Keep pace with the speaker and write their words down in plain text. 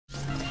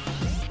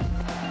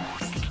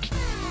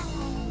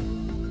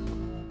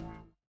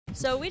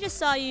So we just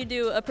saw you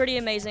do a pretty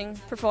amazing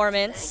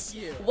performance.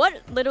 Thank you.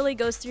 What literally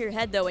goes through your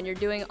head though when you're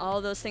doing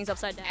all those things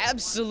upside down?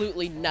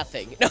 Absolutely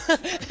nothing.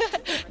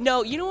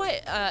 No, you know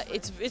what?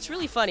 It's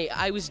really funny.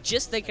 I was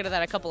just thinking of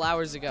that a couple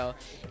hours ago,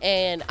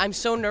 and I'm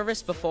so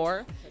nervous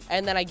before,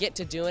 and then I get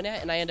to doing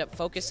it, and I end up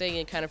focusing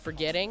and kind of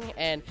forgetting.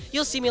 And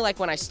you'll see me like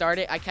when I start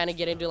it, I kind of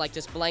get into like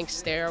this blank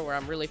stare where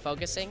I'm really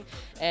focusing,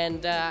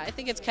 and I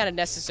think it's kind of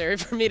necessary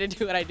for me to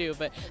do what I do.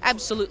 But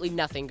absolutely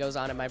nothing goes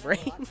on in my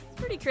brain.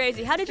 Pretty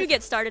crazy. How did you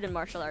get started in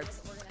martial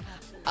arts?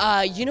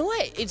 You know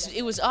what?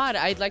 It was odd.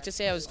 I'd like to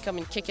say I was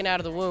kicking out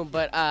of the womb,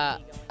 but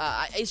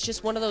it's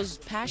just one of those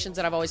passions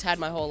that I've always had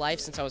my whole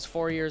life since I was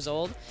 4 years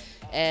old,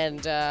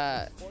 and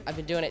I've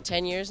been doing it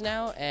 10 years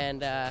now,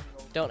 and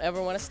don't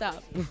ever want to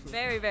stop.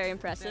 Very, very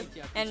impressive. Thank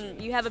you,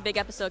 And you have a big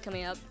episode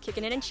coming up,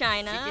 Kicking It in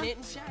China. Kickin' It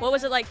in China. What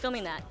was it like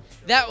filming that?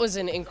 That was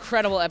an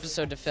incredible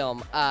episode to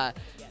film.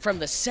 From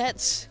the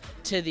sets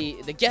to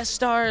the guest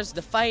stars,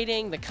 the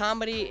fighting, the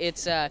comedy,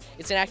 it's an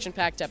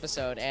action-packed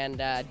episode, and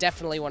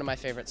definitely one of my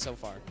favorites so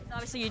far.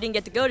 Obviously, you didn't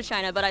get to go to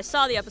China, but I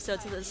saw the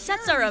episodes. So the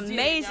sets are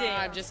amazing. No,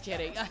 I'm just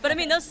kidding. But I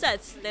mean, those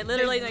sets, they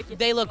literally make you.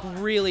 They look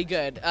really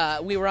good.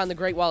 We were on the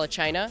Great Wall of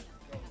China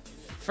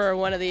for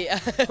one of the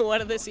one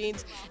of the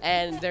scenes,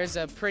 and there's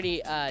a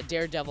pretty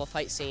daredevil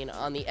fight scene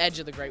on the edge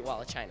of the Great Wall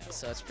of China,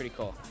 so it's pretty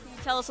cool. Can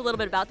you tell us a little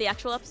bit about the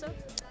actual episode?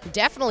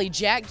 Definitely,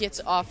 Jack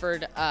gets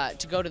offered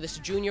to go to this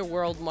Junior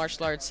World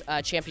Martial Arts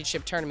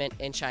Championship tournament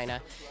in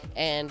China,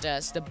 and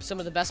some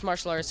of the best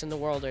martial artists in the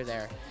world are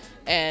there.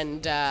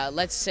 And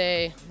let's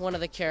say one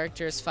of the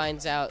characters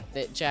finds out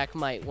that Jack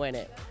might win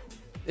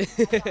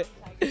it.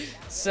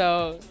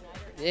 So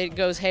it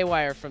goes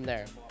haywire from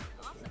there.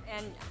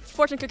 And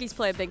fortune cookies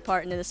play a big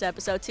part in this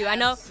episode too. I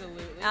know.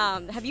 Absolutely.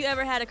 Have you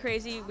ever had a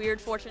crazy, weird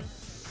fortune?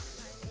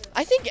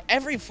 I think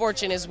every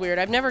fortune is weird.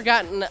 I've never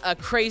gotten a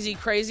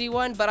crazy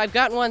one, but I've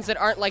gotten ones that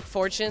aren't like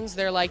fortunes.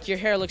 They're like, your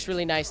hair looks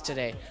really nice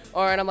today.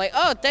 And I'm like,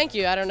 oh, thank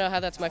you. I don't know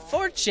how that's my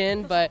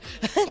fortune, but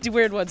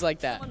weird ones like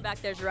that. Someone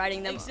back there's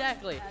writing them.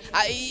 Exactly.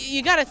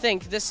 You got to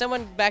think, this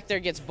someone back there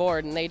gets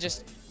bored and they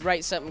just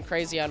write something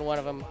crazy on one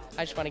of them.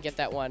 I just want to get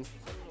that one.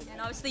 And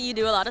obviously you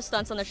do a lot of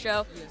stunts on the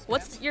show.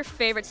 What's your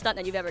favorite stunt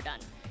that you've ever done?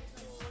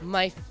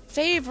 My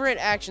favorite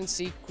action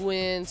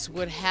sequence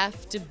would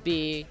have to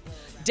be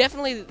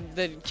definitely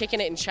the Kicking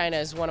It in China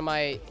is one of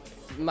my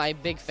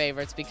big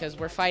favorites because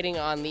we're fighting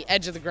on the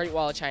edge of the Great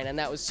Wall of China, and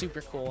that was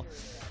super cool.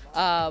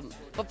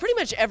 But pretty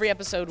much every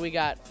episode we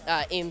got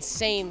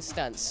insane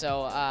stunts,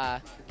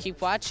 so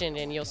keep watching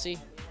and you'll see.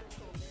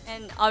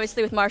 And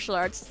obviously with martial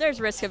arts,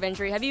 there's risk of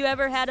injury. Have you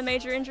ever had a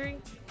major injury?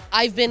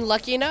 I've been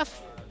lucky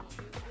enough,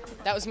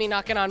 that was me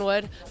knocking on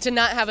wood, to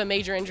not have a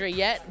major injury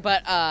yet,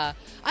 but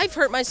I've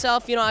hurt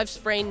myself. You know, I've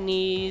sprained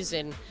knees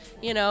and,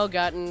 you know,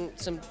 gotten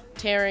some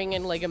tearing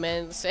and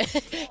ligaments,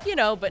 you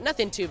know, but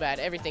nothing too bad.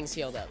 Everything's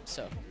healed up,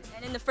 so.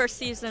 And in the first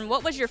season,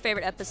 what was your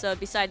favorite episode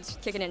besides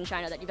Kicking It in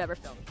China that you've ever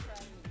filmed?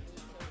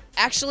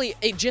 Actually,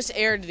 it just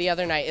aired the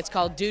other night. It's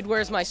called Dude,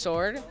 Where's My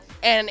Sword?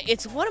 And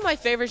it's one of my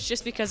favorites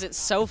just because it's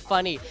so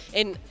funny.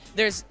 And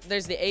there's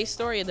the A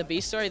story and the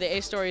B story. The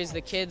A story is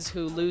the kids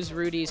who lose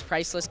Rudy's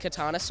priceless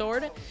katana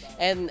sword.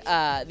 And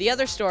the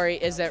other story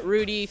is that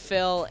Rudy,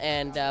 Phil,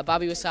 and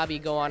Bobby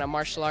Wasabi go on a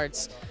martial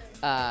arts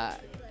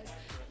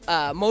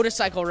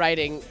motorcycle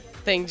riding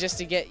thing just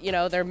to get, you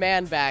know, their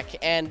man back.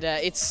 And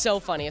it's so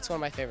funny. It's one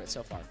of my favorites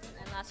so far.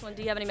 And last one,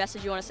 do you have any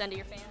message you want to send to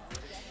your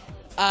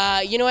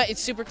fans? You know what?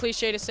 It's super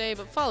cliche to say,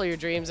 but follow your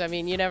dreams. I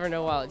mean, you never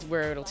know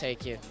where it'll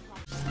take you.